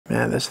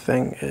Man, this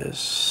thing is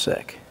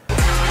sick.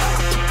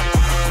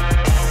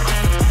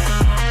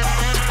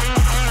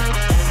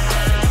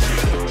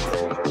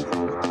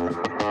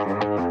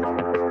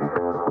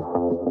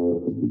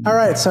 All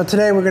right, so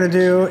today we're gonna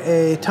do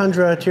a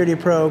Tundra TRD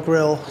Pro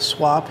grill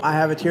swap. I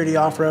have a TRD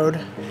off-road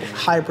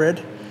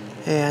hybrid,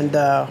 and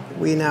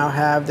we now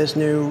have this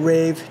new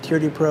Rave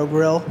TRD Pro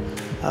grill.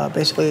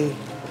 Basically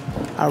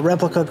a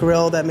replica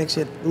grill that makes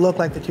it look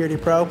like the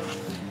TRD Pro.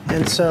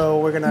 And so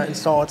we're gonna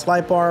install its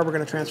light bar, we're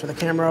gonna transfer the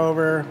camera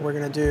over, we're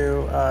gonna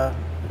do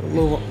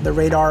move the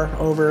radar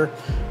over,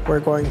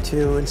 we're going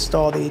to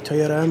install the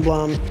Toyota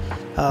emblem,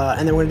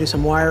 and then we're gonna do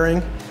some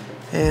wiring.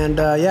 And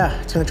yeah,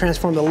 it's gonna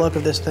transform the look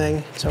of this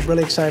thing. So I'm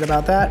really excited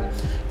about that.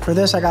 For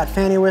this, I got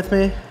Fanny with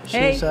me.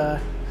 She's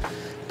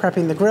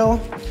prepping the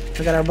grill.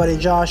 We got our buddy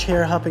Josh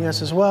here helping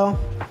us as well.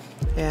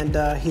 And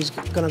he's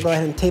gonna go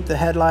ahead and tape the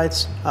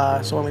headlights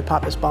so when we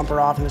pop this bumper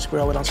off in this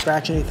grill, we don't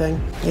scratch anything.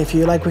 If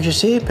you like what you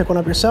see, pick one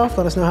up yourself,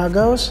 let us know how it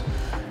goes.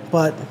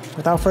 But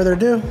without further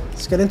ado,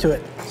 let's get into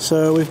it.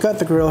 So we've got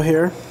the grill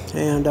here,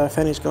 and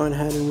Fanny's going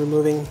ahead and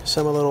removing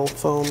some of the little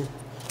foam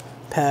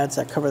pads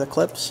that cover the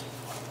clips.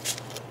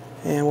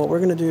 And what we're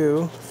gonna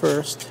do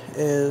first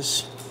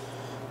is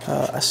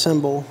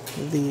assemble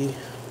the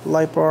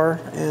light bar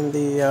and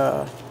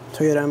the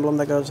Toyota emblem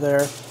that goes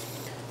there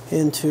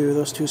into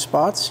those two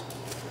spots.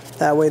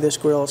 That way this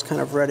grill is kind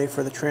of ready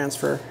for the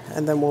transfer,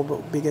 and then we'll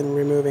begin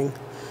removing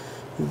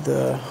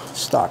the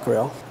stock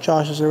grill.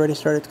 Josh has already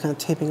started kind of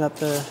taping up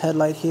the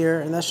headlight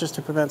here, and that's just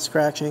to prevent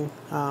scratching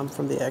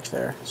from the edge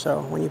there.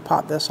 So when you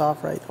pop this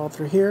off right all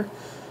through here,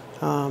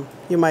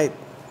 you might,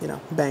 you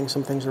know, bang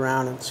some things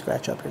around and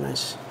scratch up your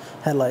nice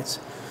headlights.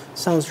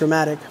 Sounds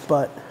dramatic,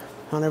 but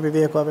on every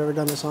vehicle I've ever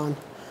done this on,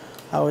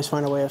 I always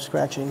find a way of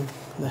scratching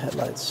the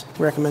headlights.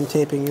 Recommend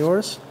taping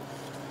yours.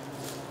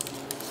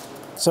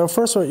 So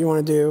first what you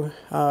want to do,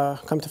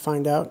 come to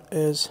find out,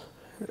 is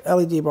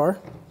LED bar,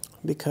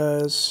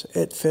 because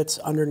it fits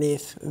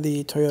underneath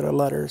the Toyota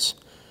letters.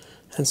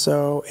 And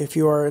so if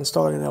you are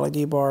installing an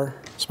LED bar,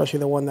 especially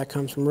the one that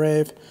comes from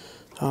Rave,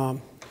 I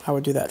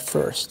would do that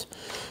first.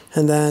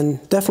 And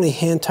then definitely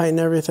hand tighten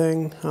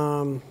everything.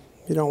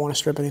 You don't want to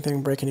strip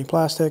anything, break any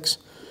plastics.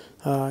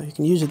 You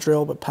can use a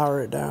drill, but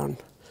power it down.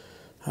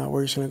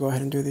 We're just going to go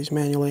ahead and do these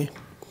manually.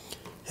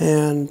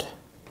 And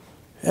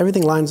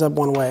everything lines up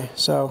one way,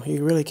 so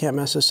you really can't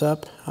mess this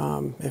up.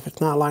 If it's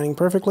not lining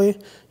perfectly,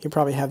 you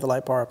probably have the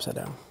light bar upside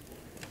down.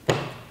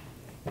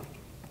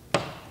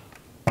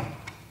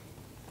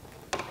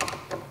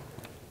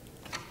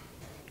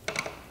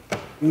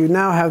 You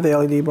now have the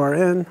LED bar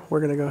in. We're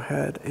going to go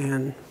ahead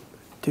and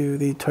do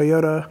the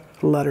Toyota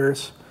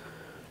letters.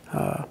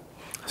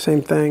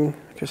 Same thing,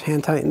 just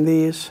hand tighten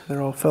these.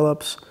 They're all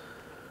Phillips.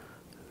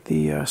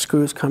 The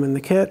screws come in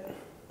the kit.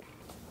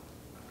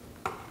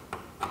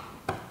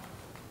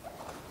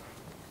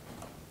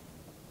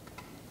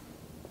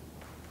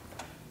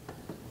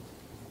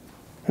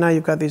 Now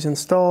you've got these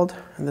installed,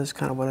 and this is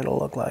kind of what it'll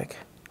look like.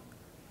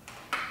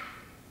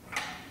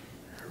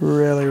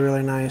 Really,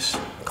 really nice,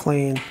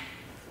 clean.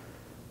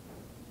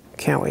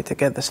 Can't wait to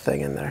get this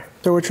thing in there.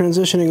 So we're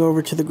transitioning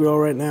over to the grill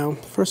right now.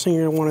 First thing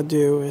you're gonna wanna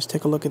do is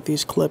take a look at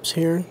these clips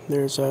here.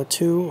 There's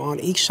two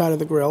on each side of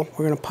the grill.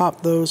 We're gonna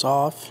pop those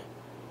off.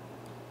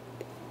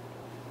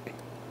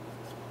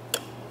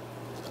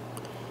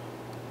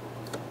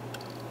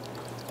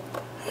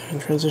 And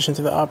transition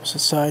to the opposite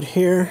side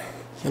here.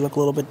 They look a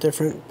little bit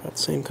different, but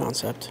same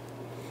concept.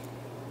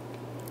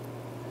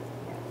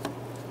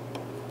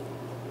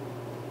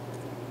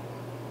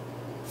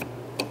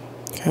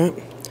 Okay.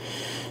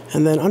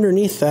 And then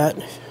underneath that,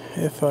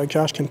 if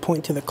Josh can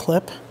point to the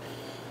clip,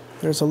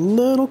 there's a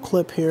little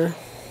clip here.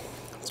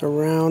 It's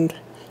around,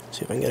 let's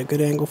see if I can get a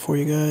good angle for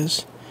you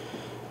guys.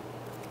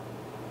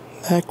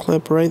 That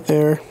clip right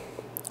there.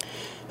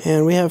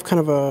 And we have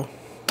kind of a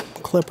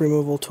clip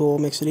removal tool,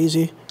 makes it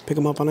easy. Pick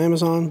them up on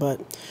Amazon,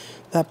 but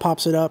that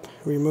pops it up,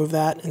 remove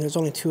that, and there's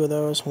only two of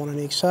those, one on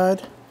each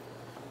side.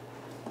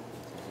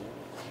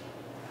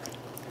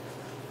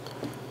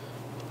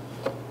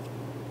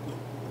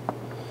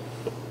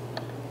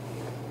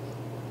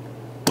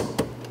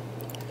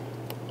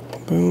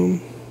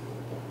 Boom.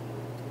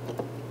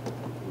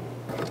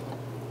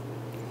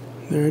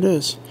 There it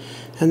is.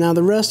 And now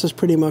the rest is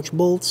pretty much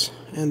bolts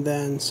and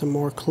then some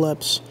more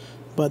clips,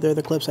 but they're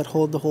the clips that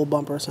hold the whole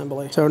bumper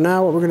assembly. So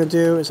now what we're going to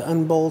do is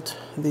unbolt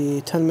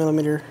the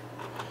 10mm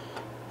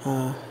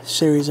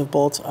series of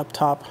bolts up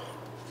top.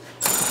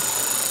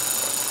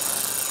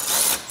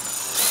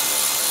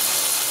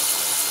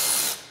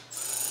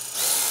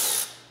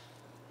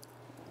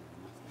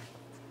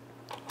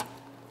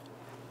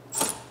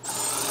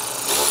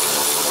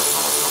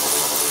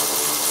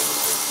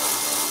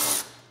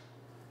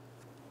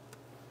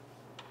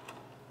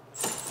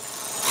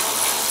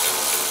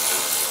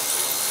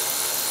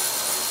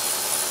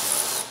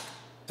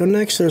 So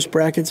next there's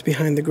brackets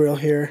behind the grill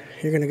here.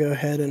 You're going to go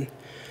ahead and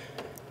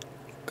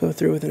go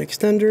through with an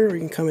extender, or you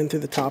can come in through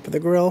the top of the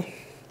grill.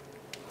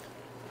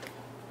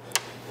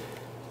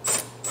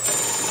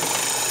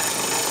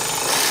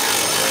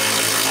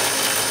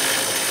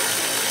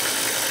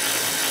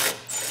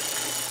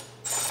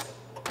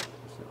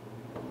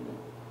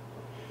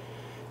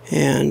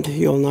 And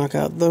you'll knock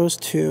out those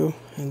two,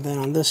 and then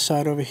on this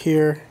side over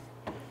here,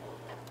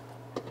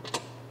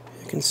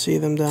 you can see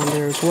them down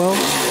there as well.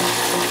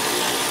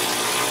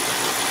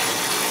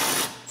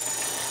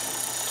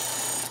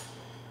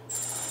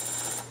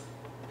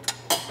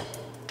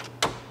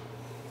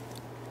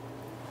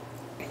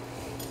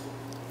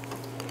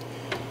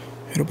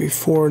 It'll be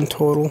 4 in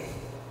total.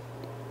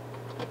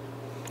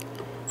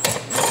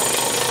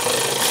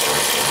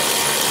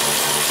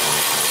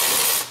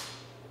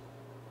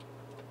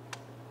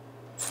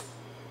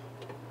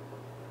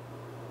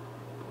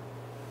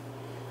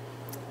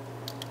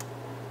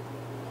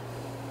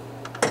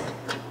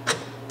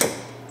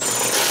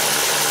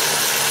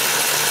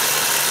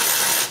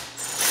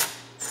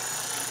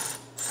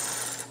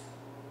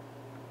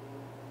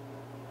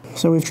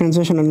 So we've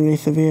transitioned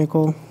underneath the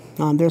vehicle.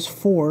 There's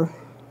 4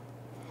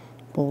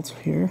 bolts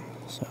here,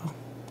 so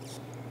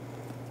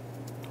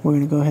we're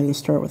going to go ahead and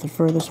start with the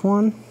furthest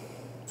one.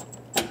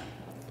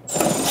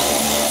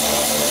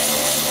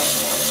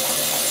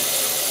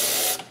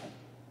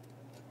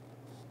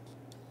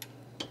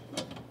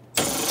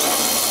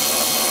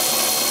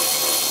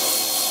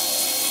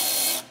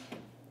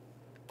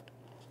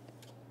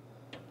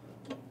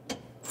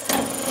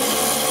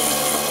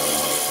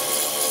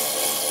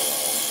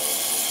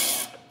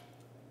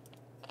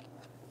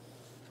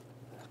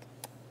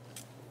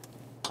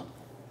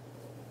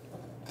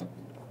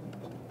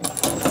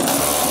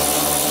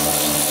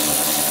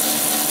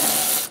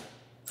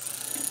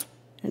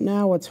 And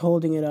now what's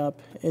holding it up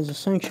is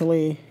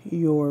essentially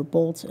your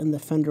bolts in the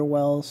fender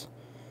wells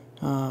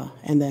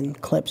and then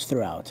clips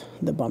throughout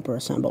the bumper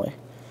assembly.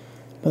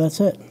 But that's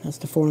it. That's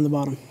the 4 on the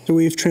bottom. So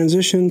we've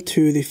transitioned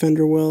to the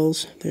fender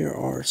wells. There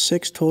are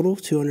 6 total,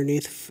 2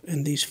 underneath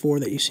and these 4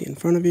 that you see in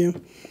front of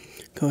you.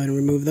 Go ahead and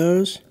remove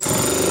those.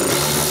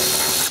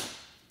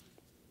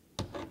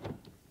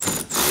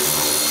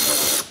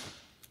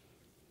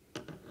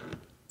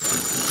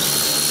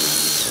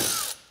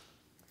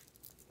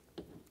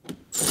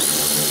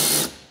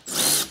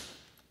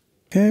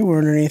 Okay, we're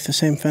underneath the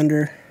same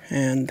fender,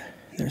 and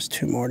there's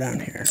 2 more down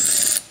here.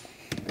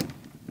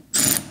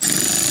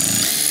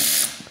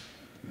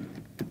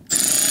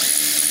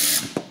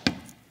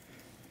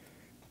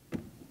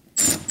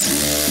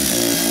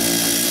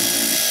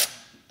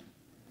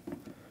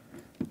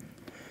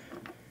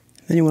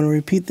 Then you want to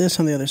repeat this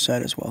on the other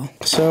side as well.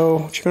 So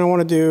what you're going to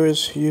want to do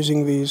is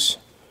using these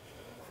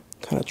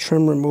kind of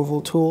trim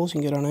removal tools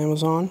you can get on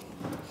Amazon.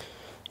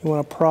 You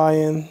want to pry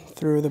in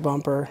through the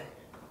bumper.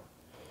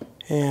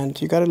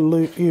 And you got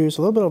to use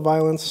a little bit of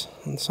violence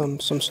and some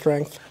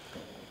strength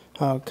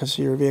because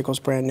your vehicle's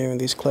brand new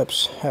and these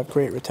clips have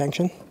great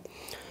retention.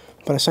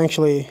 But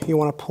essentially, you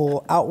want to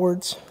pull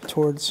outwards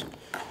towards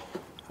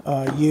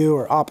you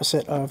or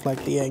opposite of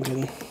like the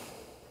engine.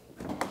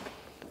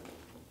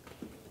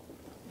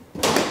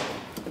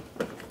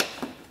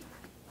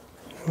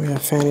 We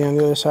have Fanny on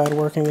the other side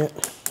working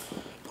it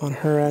on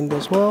her end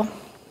as well.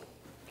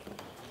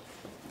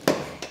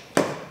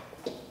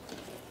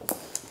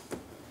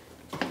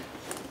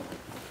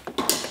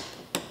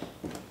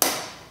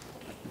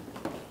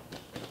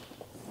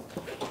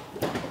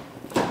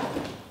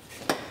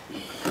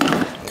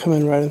 Come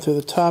in right in through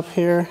the top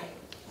here,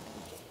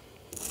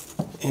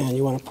 and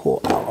you want to pull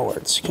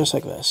outwards, just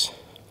like this.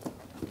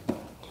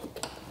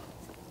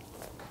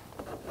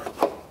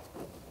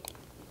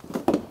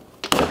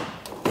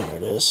 There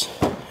it is.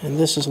 And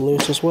this is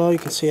loose as well. You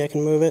can see I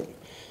can move it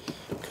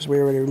because we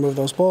already removed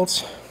those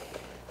bolts.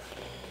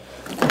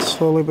 And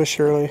slowly but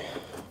surely,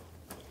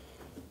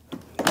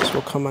 this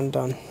will come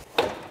undone.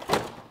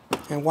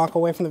 And walk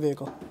away from the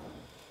vehicle.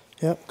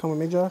 Yep, come with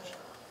me, Josh.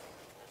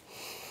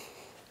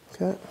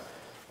 Okay.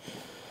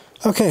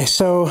 Okay,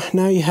 so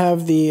now you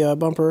have the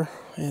bumper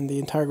and the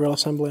entire grill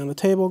assembly on the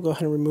table. Go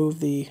ahead and remove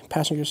the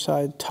passenger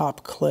side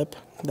top clip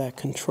that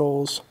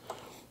controls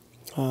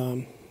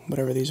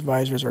whatever these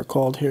visors are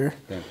called here.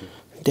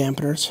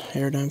 Dampeners,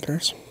 air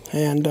dampeners.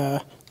 And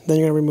then you're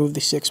going to remove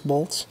the 6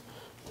 bolts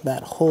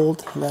that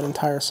hold that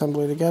entire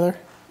assembly together.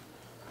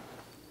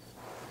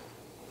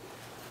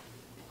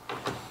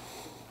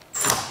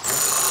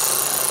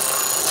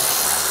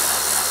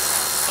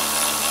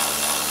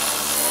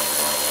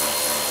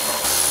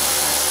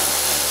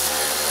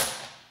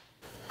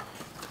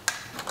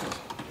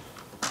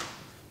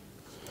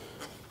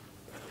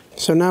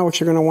 So now what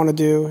you're going to want to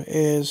do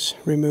is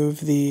remove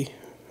the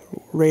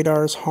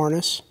radar's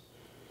harness.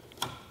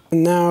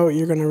 And now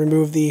you're going to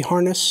remove the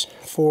harness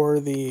for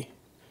the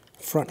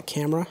front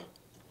camera.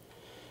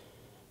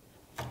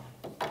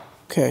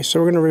 Okay,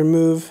 so we're going to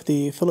remove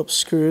the Phillips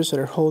screws that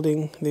are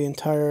holding the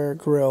entire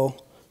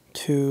grill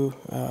to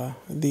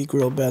the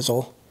grill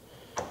bezel.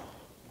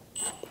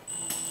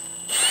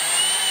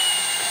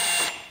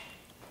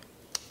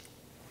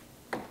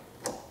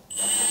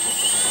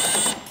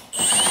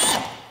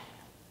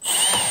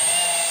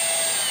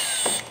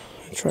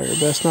 Try your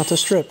best not to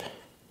strip,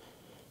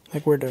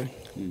 like we're doing.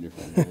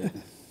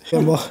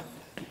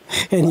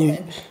 And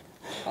you.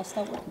 I'll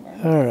stop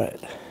working. All right.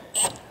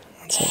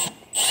 1 second.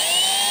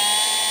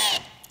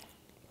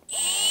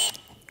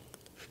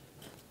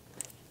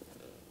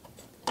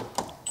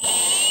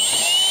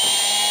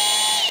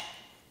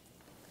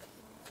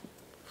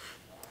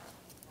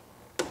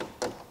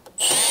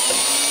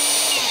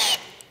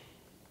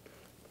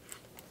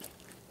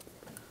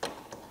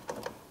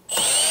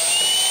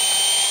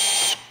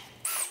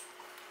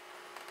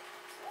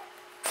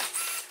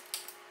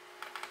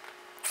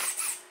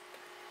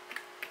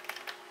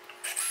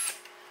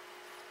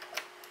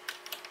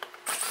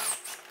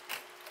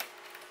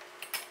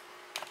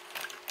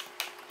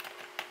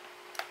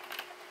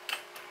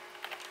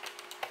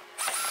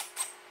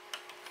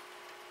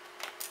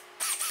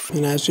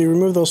 And as you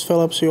remove those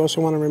Phillips, you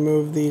also want to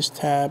remove these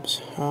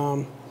tabs.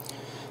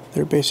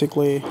 They're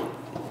basically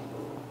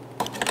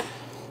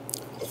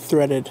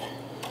threaded,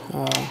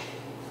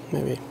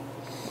 maybe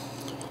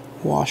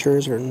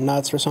washers or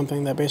nuts or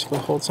something that basically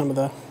hold some of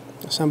the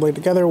assembly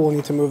together. We'll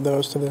need to move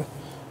those to the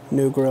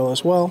new grill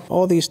as well.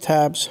 All these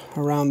tabs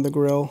around the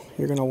grill,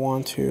 you're going to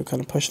want to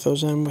kind of push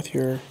those in with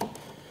your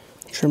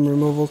trim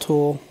removal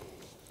tool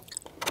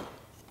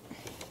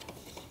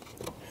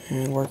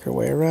and work your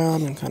way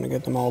around and kind of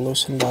get them all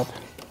loosened up.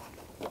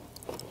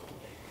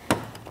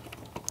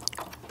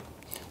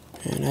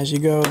 And as you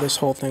go, this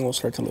whole thing will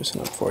start to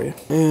loosen up for you.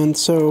 And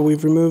so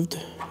we've removed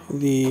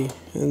the,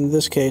 in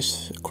this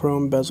case,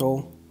 chrome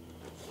bezel.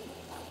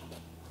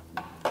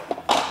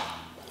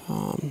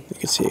 You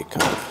can see it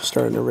kind of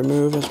starting to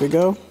remove as we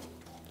go.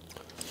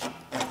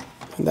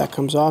 And that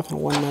comes off in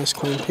one nice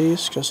clean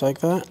piece, just like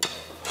that.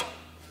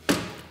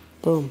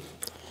 Boom.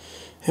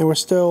 And we're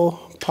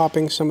still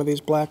popping some of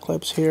these black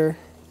clips here,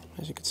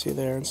 as you can see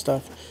there and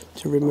stuff,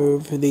 to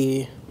remove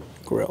the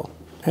grill.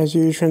 As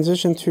you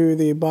transition to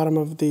the bottom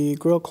of the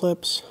grill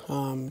clips,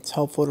 it's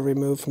helpful to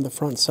remove from the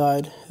front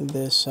side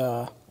this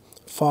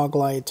fog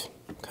light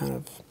kind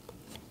of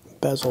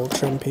bezel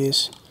trim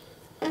piece.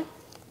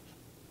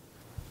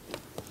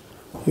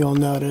 You'll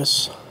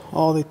notice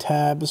all the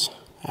tabs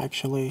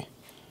actually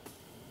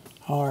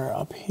are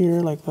up here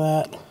like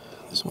that.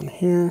 This one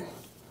here.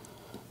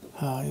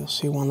 You'll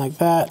see one like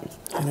that,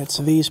 and it's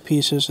these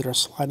pieces that are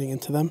sliding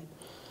into them.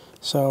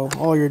 So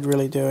all you're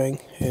really doing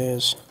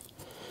is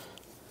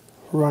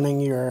running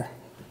your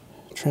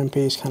trim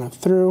piece kind of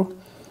through,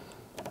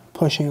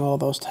 pushing all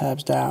those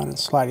tabs down and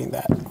sliding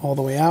that all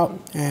the way out.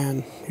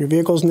 And your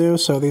vehicle's new,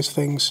 so these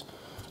things,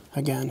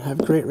 again, have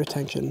great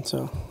retention,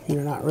 so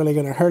you're not really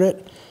going to hurt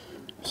it.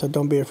 So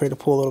don't be afraid to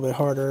pull a little bit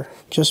harder.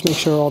 Just make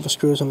sure all the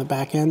screws on the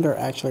back end are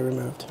actually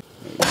removed.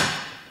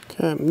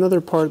 Okay,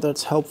 another part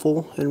that's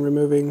helpful in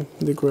removing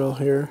the grill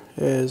here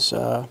is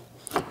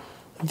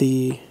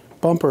the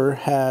bumper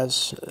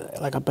has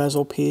like a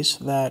bezel piece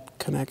that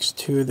connects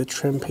to the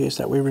trim piece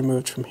that we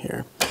removed from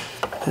here.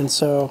 And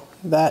so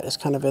that is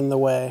kind of in the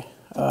way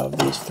of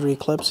these three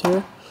clips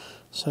here.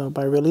 So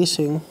by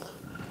releasing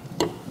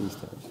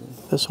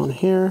this one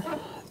here,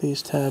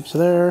 these tabs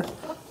there,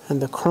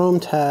 and the chrome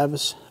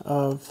tabs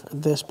of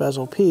this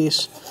bezel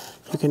piece,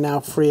 you can now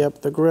free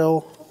up the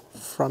grill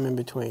from in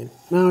between.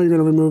 Now you're going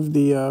to remove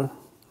the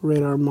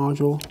radar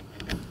module.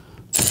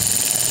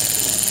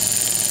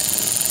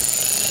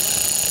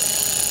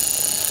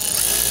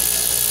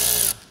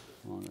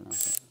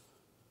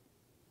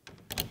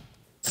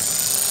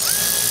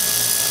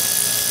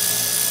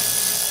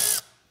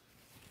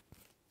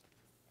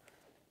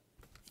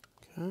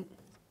 Okay.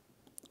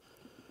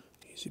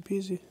 Easy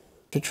peasy.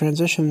 To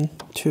transition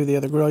to the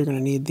other grill, you're going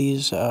to need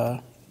these,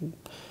 I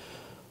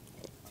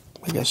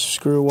guess,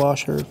 screw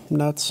washer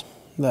nuts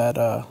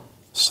that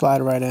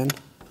slide right in.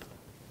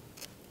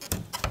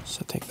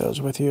 So take those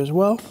with you as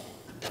well.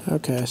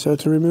 Okay, so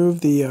to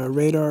remove the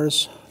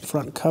radar's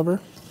front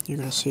cover, you're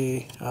going to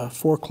see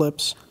 4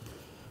 clips,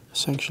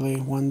 essentially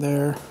one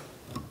there,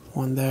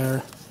 and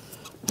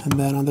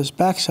then on this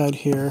back side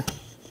here,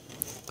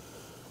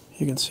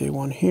 you can see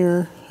one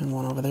here and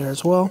one over there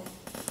as well.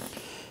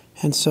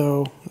 And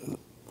so,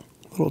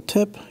 little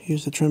tip,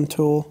 use the trim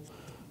tool,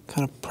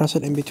 kind of press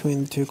it in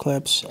between the 2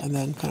 clips, and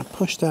then kind of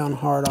push down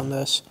hard on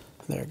this,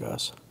 and there it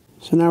goes.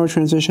 So now we're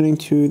transitioning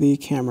to the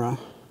camera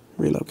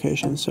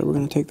relocation. So we're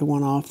going to take the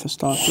one off the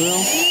stock grill.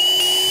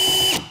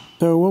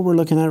 So what we're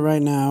looking at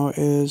right now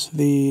is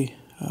the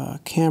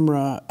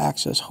camera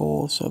access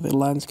hole, so the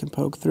lens can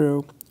poke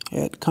through.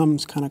 It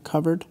comes kind of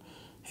covered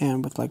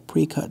and with like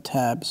pre-cut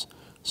tabs.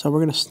 So we're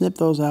going to snip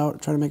those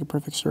out, try to make a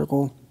perfect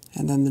circle,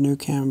 and then the new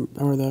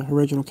the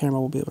original camera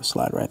will be able to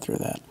slide right through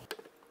that.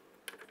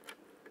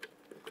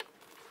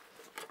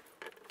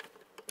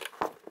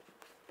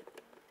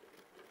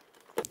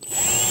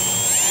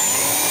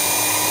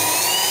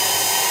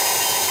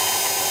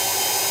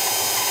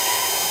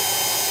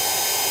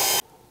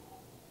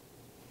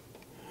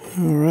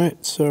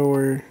 Alright, so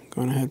we're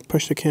going ahead and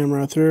push the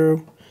camera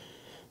through.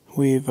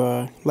 We've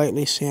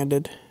lightly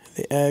sanded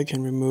the edge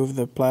and removed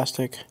the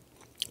plastic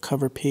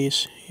cover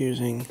piece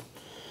using,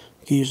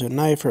 you can use a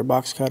knife or a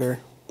box cutter,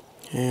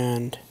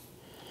 and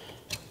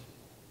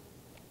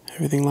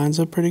everything lines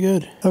up pretty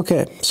good.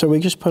 Okay, so we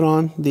just put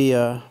on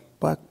the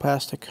black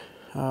plastic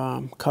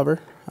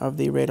cover of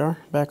the radar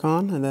back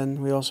on, and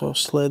then we also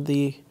slid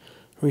the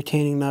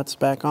retaining nuts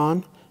back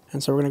on,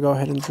 and so we're going to go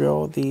ahead and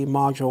drill the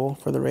module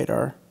for the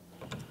radar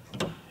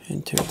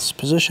into its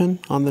position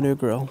on the new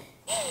grill.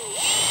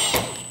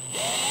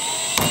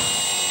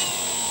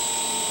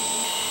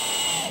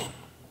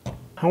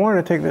 I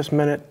wanted to take this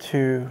minute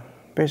to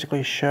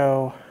basically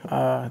show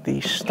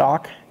the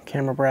stock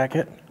camera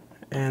bracket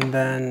and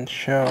then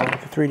show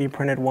the 3D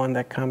printed one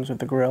that comes with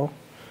the grill.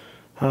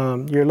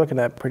 You're looking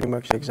at pretty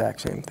much the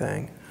exact same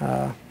thing.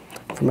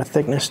 From a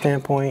thickness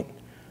standpoint,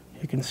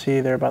 you can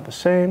see they're about the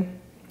same.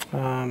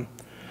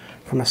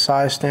 From a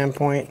size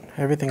standpoint,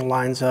 everything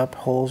lines up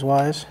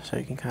holes-wise, so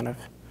you can kind of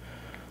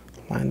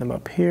line them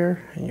up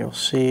here, and you'll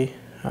see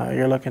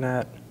you're looking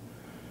at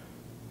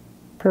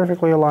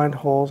perfectly aligned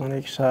holes on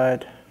each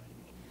side.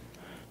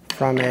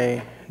 From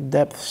a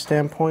depth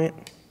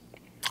standpoint,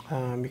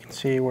 you can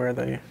see where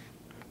the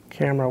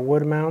camera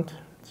would mount.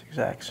 It's the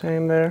exact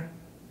same there.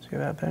 See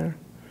that there?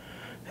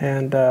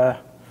 And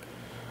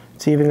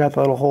it's even got the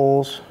little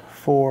holes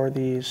for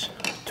these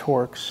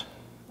Torx,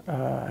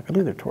 I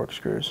believe they're Torx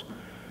screws,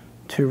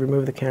 to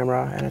remove the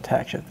camera and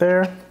attach it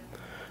there.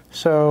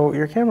 So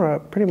your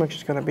camera pretty much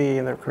is going to be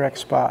in the correct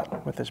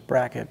spot with this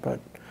bracket, but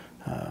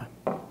I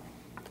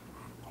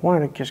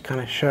wanted to just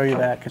kind of show you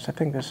that because I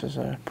think this is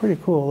a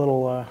pretty cool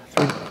little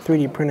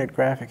 3D printed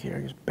graphic here.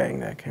 Just bang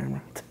that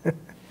camera.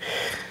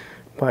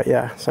 But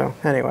yeah, so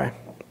anyway,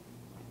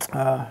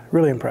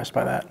 really impressed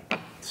by that, to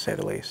say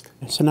the least.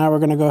 So now we're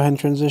going to go ahead and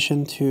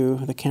transition to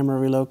the camera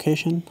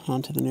relocation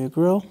onto the new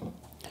grill.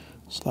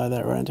 Slide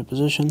that right into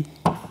position.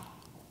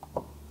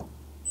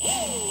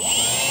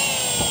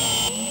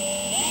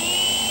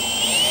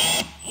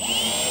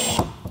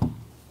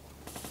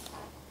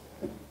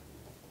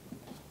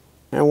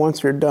 And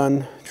once you're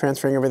done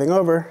transferring everything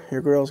over,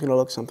 your grill is going to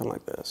look something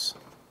like this.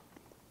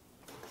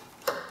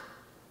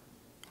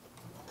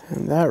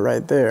 And that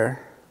right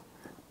there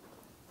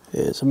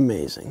is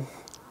amazing.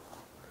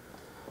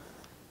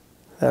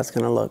 That's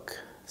going to look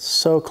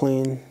so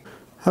clean.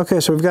 Okay,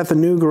 so we've got the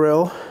new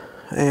grill,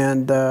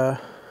 and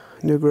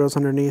new grill's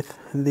underneath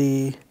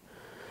the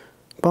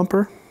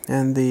bumper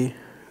and the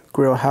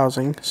grill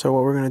housing. So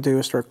what we're going to do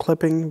is start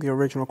clipping the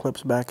original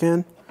clips back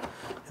in.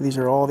 And these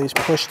are all these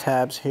push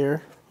tabs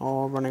here,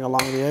 all running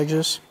along the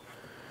edges.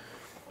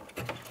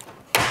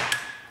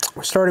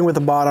 We're starting with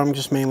the bottom,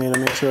 just mainly to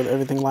make sure that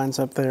everything lines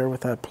up there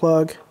with that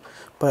plug.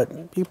 But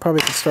you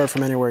probably can start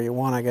from anywhere you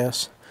want, I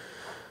guess.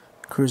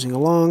 Cruising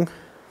along.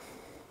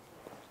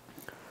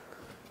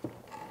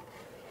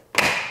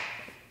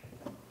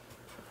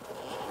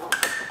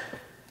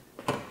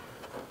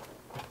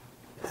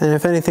 And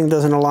if anything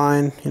doesn't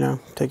align, you know,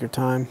 take your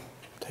time,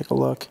 take a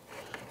look,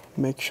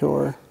 make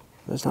sure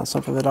there's not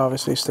something that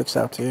obviously sticks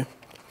out to you.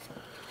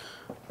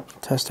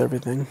 Test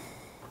everything.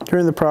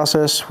 During the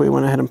process, we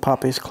went ahead and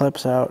popped these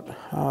clips out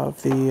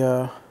of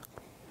the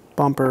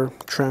bumper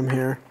trim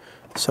here.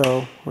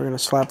 So we're going to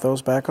slap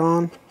those back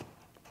on.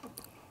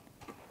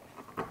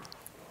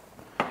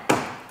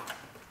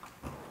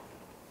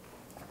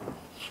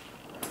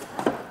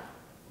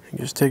 And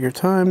just take your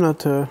time not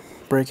to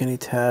break any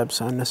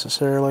tabs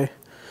unnecessarily.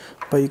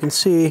 But you can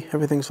see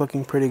everything's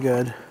looking pretty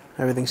good.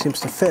 Everything seems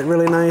to fit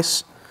really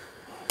nice.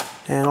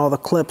 And all the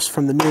clips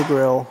from the new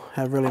grill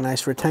have really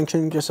nice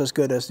retention, just as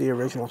good as the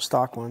original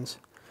stock ones.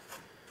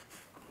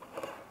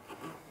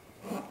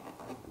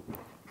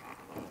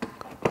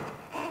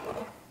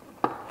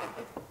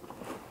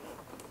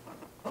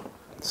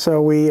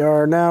 So we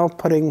are now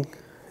putting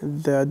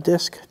the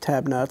disc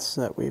tab nuts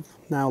that we've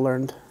now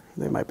learned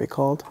they might be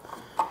called,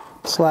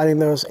 sliding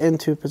those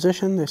into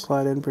position. They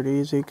slide in pretty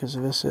easy because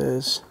this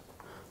is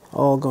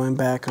all going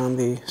back on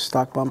the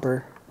stock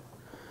bumper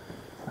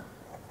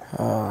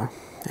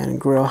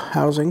and grill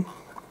housing.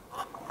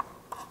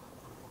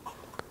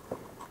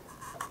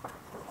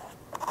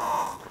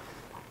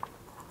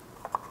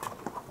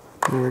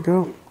 There we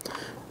go.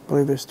 I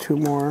believe there's two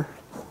more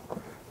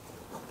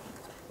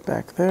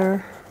back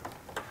there.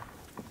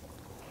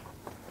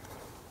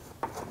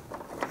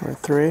 Or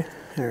three.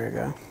 There we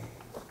go.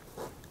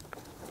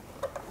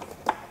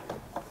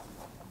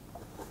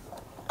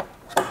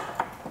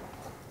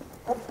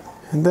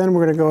 And then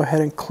we're going to go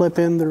ahead and clip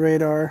in the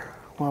radar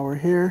while we're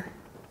here.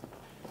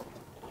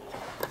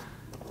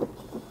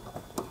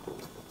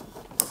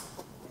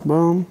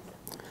 Boom.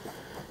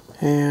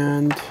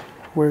 And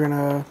we're going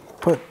to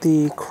put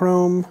the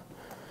chrome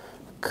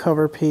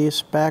cover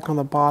piece back on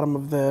the bottom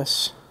of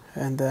this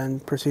and then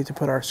proceed to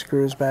put our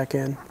screws back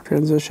in.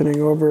 Transitioning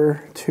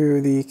over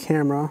to the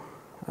camera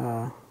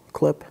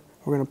clip,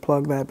 we're going to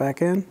plug that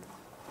back in.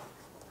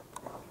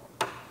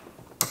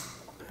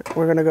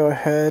 We're going to go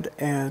ahead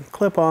and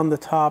clip on the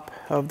top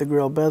of the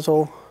grill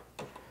bezel.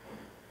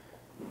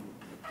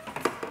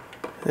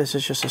 This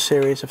is just a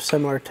series of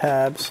similar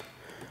tabs,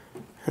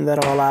 and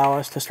that'll allow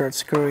us to start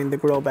screwing the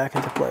grill back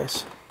into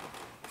place.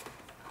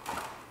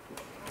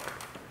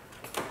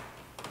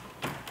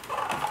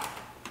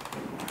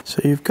 So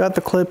you've got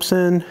the clips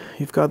in,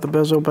 you've got the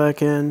bezel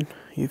back in,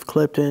 you've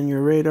clipped in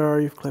your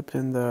radar, you've clipped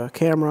in the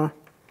camera.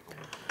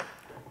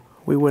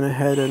 We went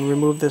ahead and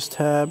removed this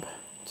tab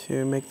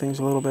to make things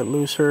a little bit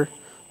looser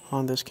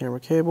on this camera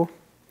cable.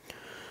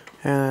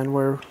 And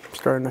we're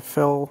starting to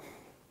fill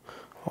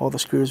all the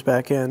screws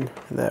back in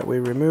that we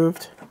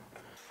removed.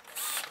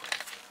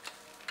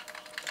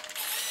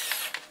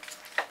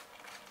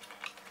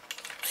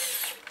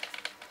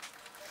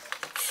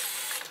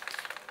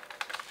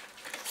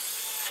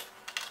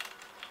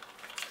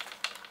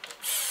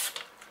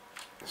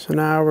 So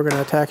now we're going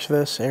to attach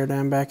this air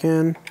dam back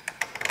in.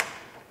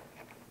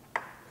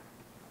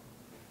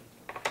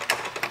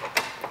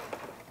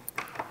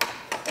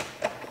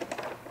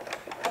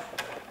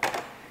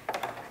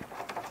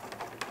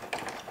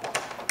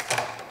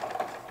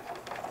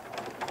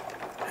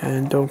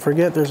 And don't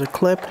forget there's a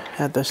clip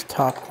at this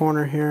top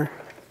corner here.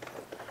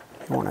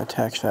 You want to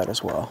attach that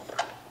as well.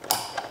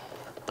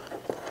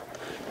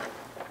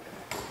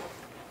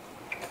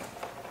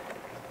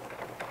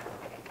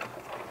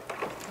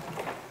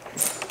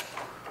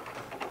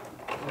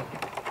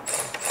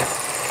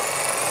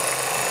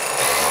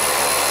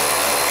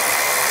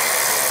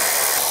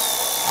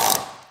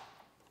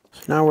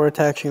 So now we're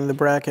attaching the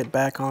bracket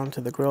back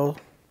onto the grill.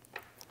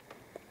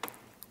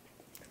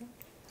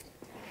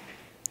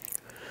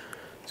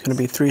 It's going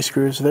to be 3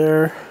 screws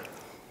there,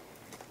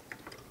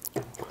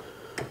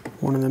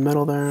 one in the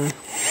middle there.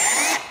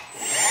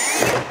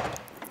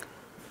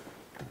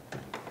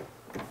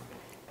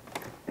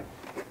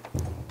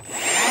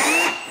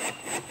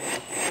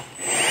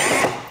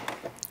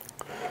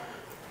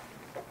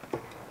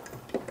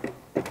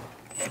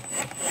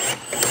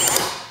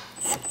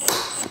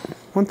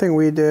 One thing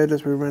we did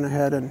is we went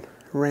ahead and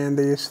ran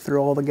these through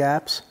all the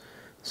gaps,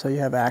 so you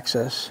have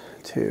access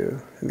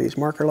to these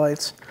marker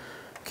lights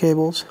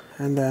cables,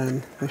 and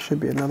then there should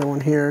be another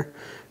one here,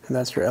 and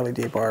that's your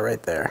LED bar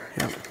right there.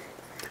 Yep.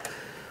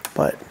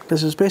 But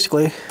this is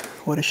basically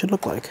what it should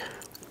look like.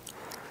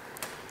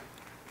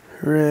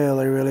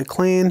 Really, really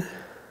clean,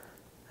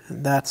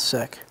 and that's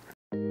sick.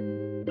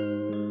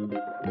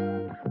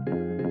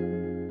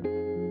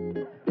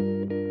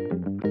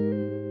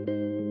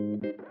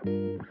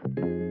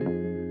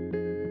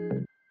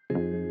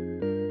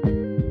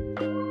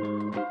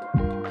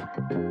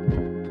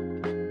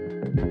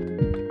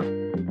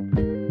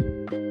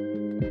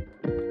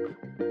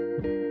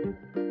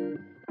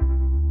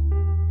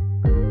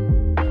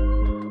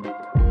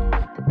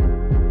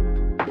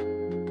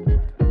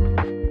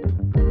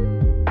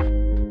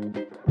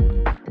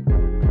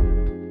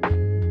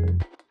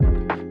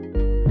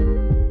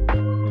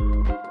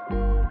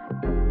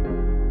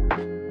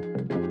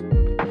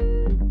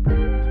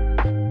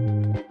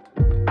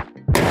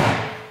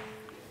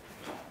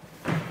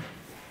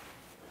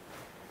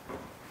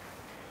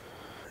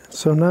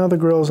 So now the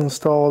grill's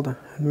installed.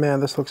 Man,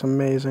 this looks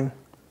amazing.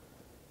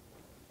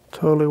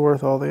 Totally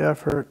worth all the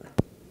effort.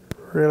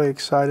 Really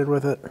excited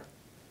with it.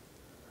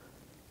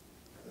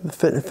 The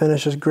fit and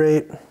finish is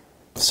great.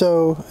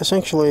 So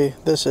essentially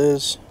this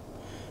is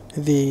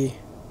the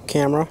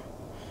camera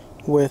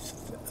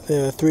with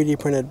the 3D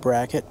printed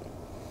bracket.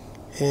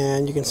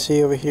 And you can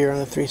see over here on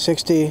the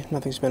 360,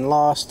 nothing's been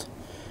lost.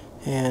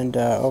 And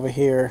over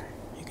here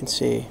you can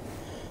see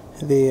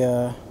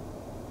the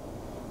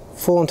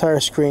full entire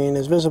screen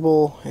is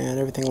visible and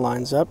everything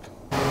lines up.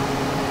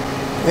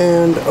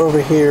 And over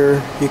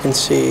here you can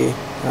see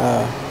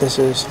this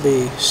is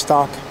the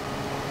stock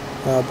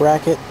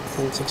bracket,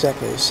 and it's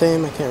exactly the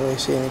same. I can't really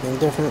see anything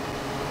different,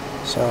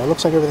 so it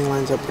looks like everything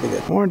lines up pretty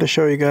good. I wanted to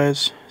show you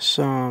guys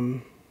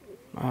some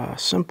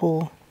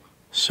simple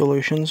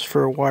solutions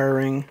for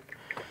wiring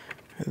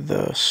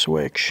the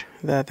switch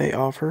that they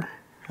offer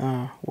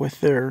with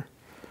their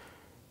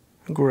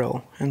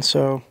grill. And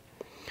so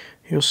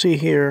you'll see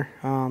here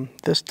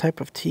this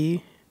type of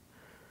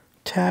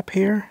T-tap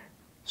here.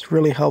 It's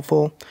really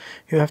helpful.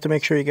 You have to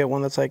make sure you get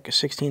one that's like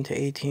 16 to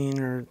 18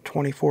 or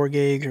 24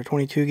 gauge or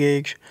 22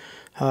 gauge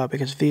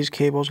because these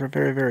cables are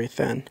very, very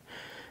thin.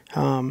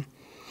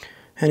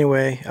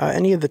 Anyway,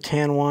 any of the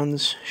tan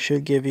ones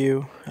should give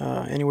you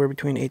anywhere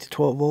between 8 to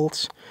 12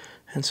 volts,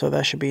 and so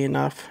that should be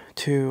enough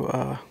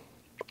to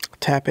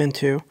tap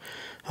into.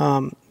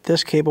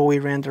 This cable we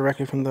ran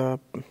directly from the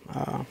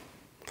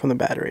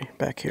battery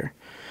back here.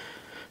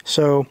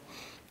 So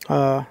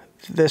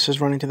this is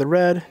running to the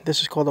red.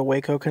 This is called a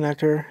Waco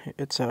connector.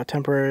 It's a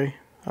temporary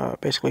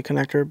basically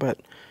connector,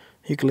 but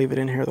you can leave it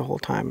in here the whole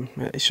time.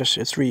 It's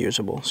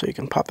reusable, so you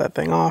can pop that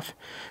thing off,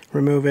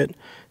 remove it,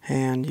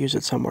 and use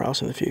it somewhere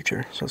else in the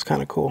future. So it's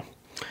kind of cool.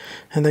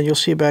 And then you'll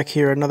see back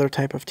here another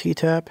type of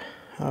T-tap.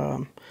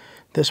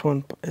 This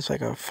one is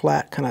like a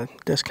flat kind of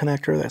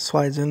disconnector that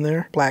slides in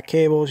there. Black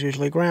cable is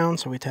usually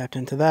ground, so we tapped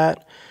into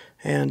that.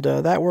 And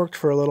that worked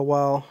for a little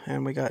while,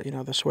 and we got,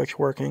 the switch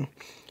working.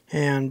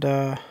 And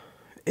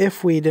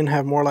if we didn't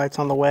have more lights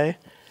on the way,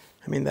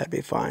 I mean, that'd be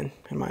fine,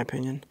 in my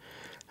opinion.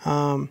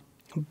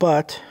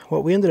 But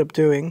what we ended up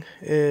doing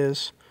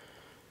is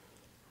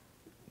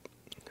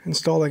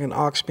installing an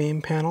aux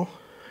beam panel.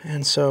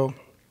 And so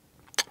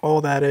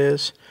all that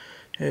is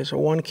a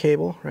one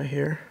cable right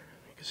here.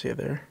 You can see it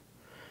there.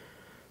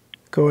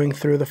 Going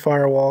through the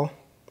firewall.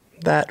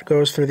 That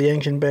goes through the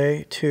engine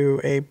bay to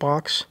a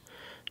box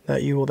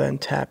that you will then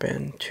tap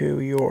into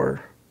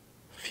your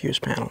fuse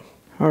panel.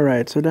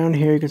 Alright, so down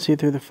here you can see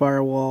through the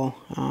firewall,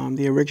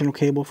 the original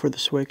cable for the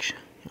switch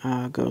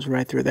goes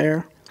right through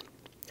there.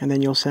 And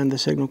then you'll send the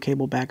signal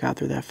cable back out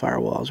through that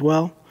firewall as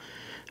well.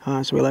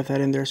 So we left that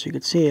in there so you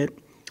could see it.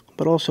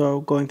 But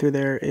also going through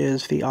there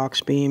is the aux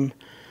beam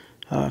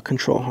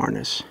control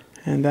harness.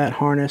 And that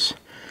harness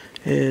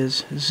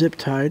is zip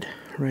tied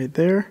right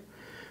there.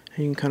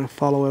 And you can kind of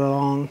follow it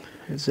along.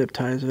 It zip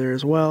ties there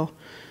as well.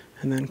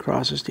 And then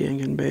crosses the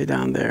engine bay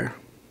down there.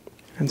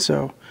 And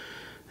so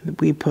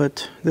we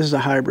put, this is a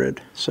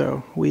hybrid,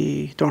 so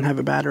we don't have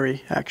a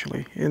battery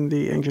actually in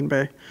the engine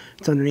bay.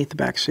 It's underneath the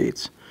back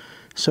seats.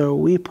 So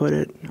we put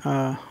it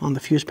on the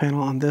fuse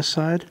panel on this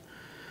side.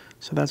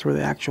 So that's where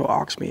the actual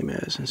aux beam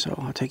is. And so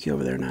I'll take you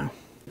over there now.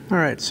 All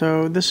right,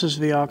 so this is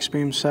the aux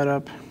beam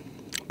setup.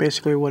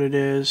 Basically what it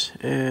is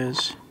a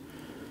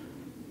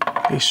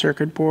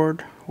circuit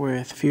board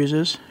with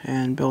fuses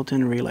and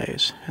built-in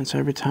relays. And so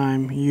every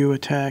time you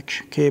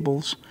attach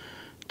cables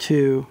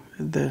to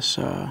this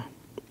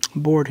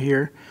board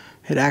here,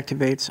 it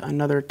activates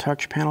another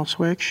touch panel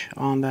switch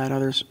on that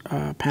other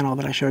panel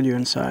that I showed you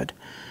inside.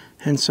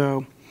 And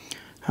so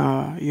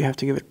you have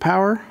to give it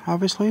power,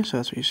 obviously, so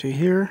that's what you see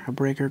here, a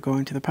breaker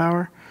going to the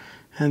power.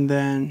 And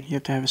then you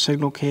have to have a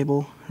signal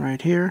cable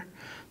right here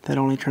that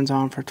only turns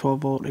on for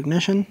 12-volt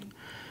ignition.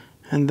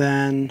 And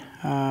then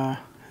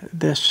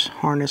this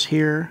harness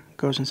here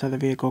goes inside the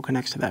vehicle,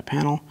 connects to that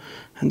panel,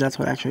 and that's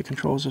what actually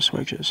controls the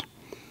switches.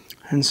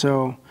 And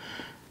so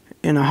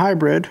in a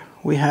hybrid,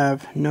 we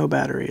have no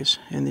batteries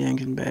in the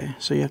engine bay,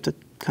 so you have to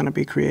kind of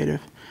be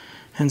creative.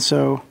 And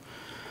so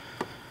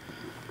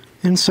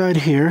inside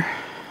here,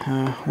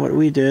 what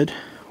we did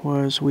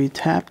was we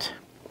tapped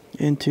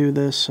into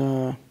this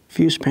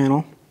fuse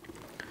panel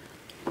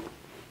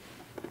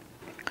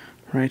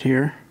right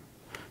here,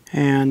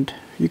 and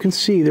you can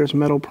see there's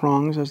metal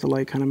prongs as the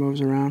light kind of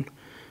moves around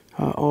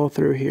all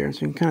through here,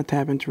 so you can kind of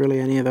tap into really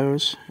any of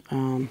those.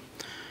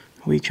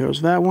 We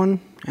chose that one,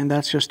 and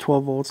that's just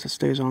 12 volts that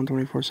stays on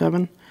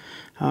 24/7.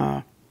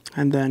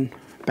 And then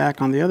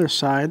back on the other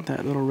side,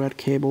 that little red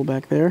cable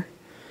back there,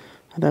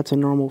 that's a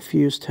normal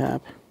fuse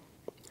tap.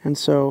 And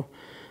so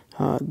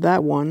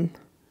that one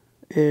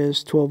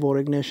is 12-volt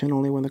ignition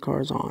only when the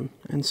car is on.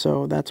 And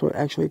so that's what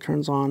actually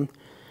turns on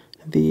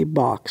the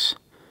box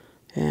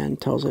and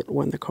tells it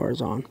when the car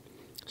is on.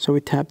 So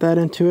we tap that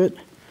into it,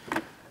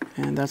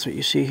 and that's what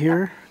you see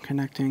here,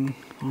 connecting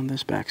on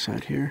this back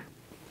side here,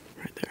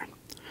 right there.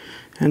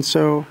 And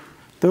so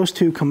those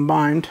two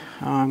combined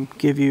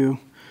give you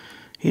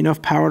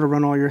enough power to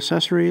run all your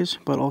accessories,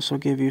 but also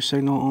give you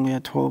signal only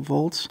at 12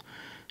 volts.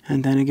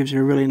 And then it gives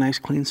you a really nice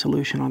clean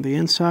solution on the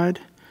inside.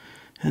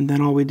 And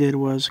then all we did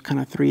was kind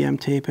of 3M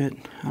tape it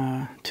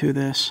to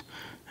this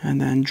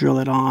and then drill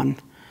it on.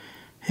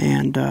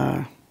 And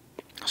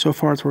so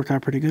far it's worked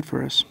out pretty good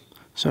for us.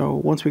 So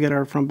once we get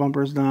our front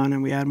bumpers done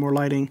and we add more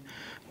lighting,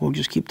 we'll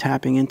just keep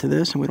tapping into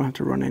this, and we don't have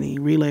to run any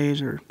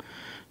relays or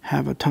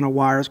have a ton of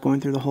wires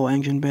going through the whole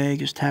engine bay.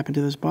 Just tap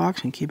into this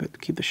box and keep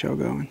the show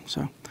going.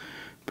 So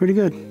pretty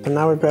good. And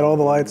now we've got all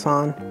the lights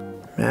on.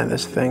 Man,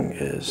 this thing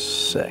is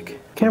sick.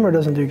 Camera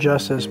doesn't do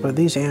justice, but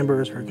these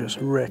ambers are just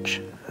rich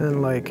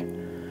and like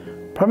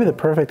probably the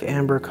perfect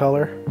amber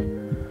color.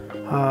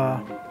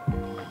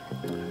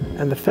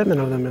 And the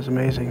fitment of them is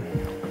amazing.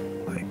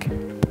 Like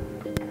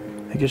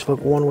they just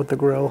look one with the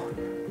grill.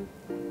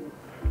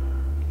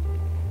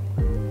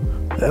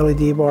 The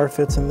LED bar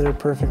fits in there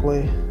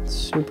perfectly. It's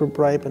super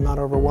bright but not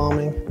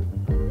overwhelming.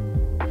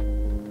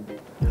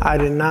 I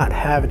did not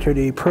have a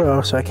 2D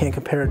Pro, so I can't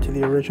compare it to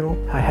the original.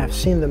 I have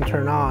seen them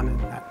turn on,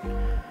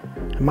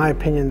 and in my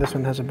opinion, this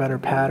one has a better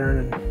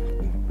pattern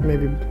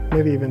and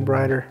maybe even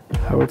brighter.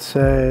 I would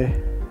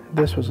say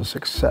this was a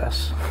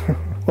success.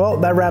 Well,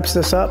 that wraps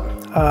this up.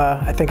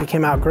 I think it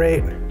came out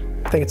great.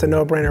 I think it's a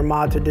no-brainer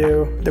mod to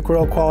do. The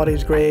grill quality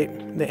is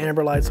great. The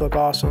amber lights look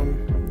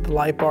awesome. The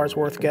light bar is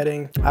worth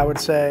getting. I would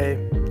say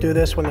do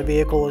this when the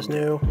vehicle is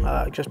new,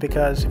 just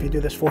because if you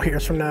do this 4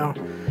 years from now,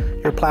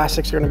 your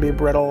plastics are going to be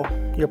brittle.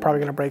 You're probably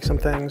going to break some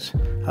things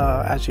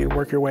as you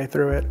work your way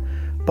through it.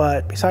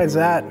 But besides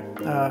that,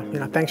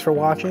 thanks for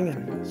watching,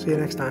 and see you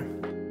next time.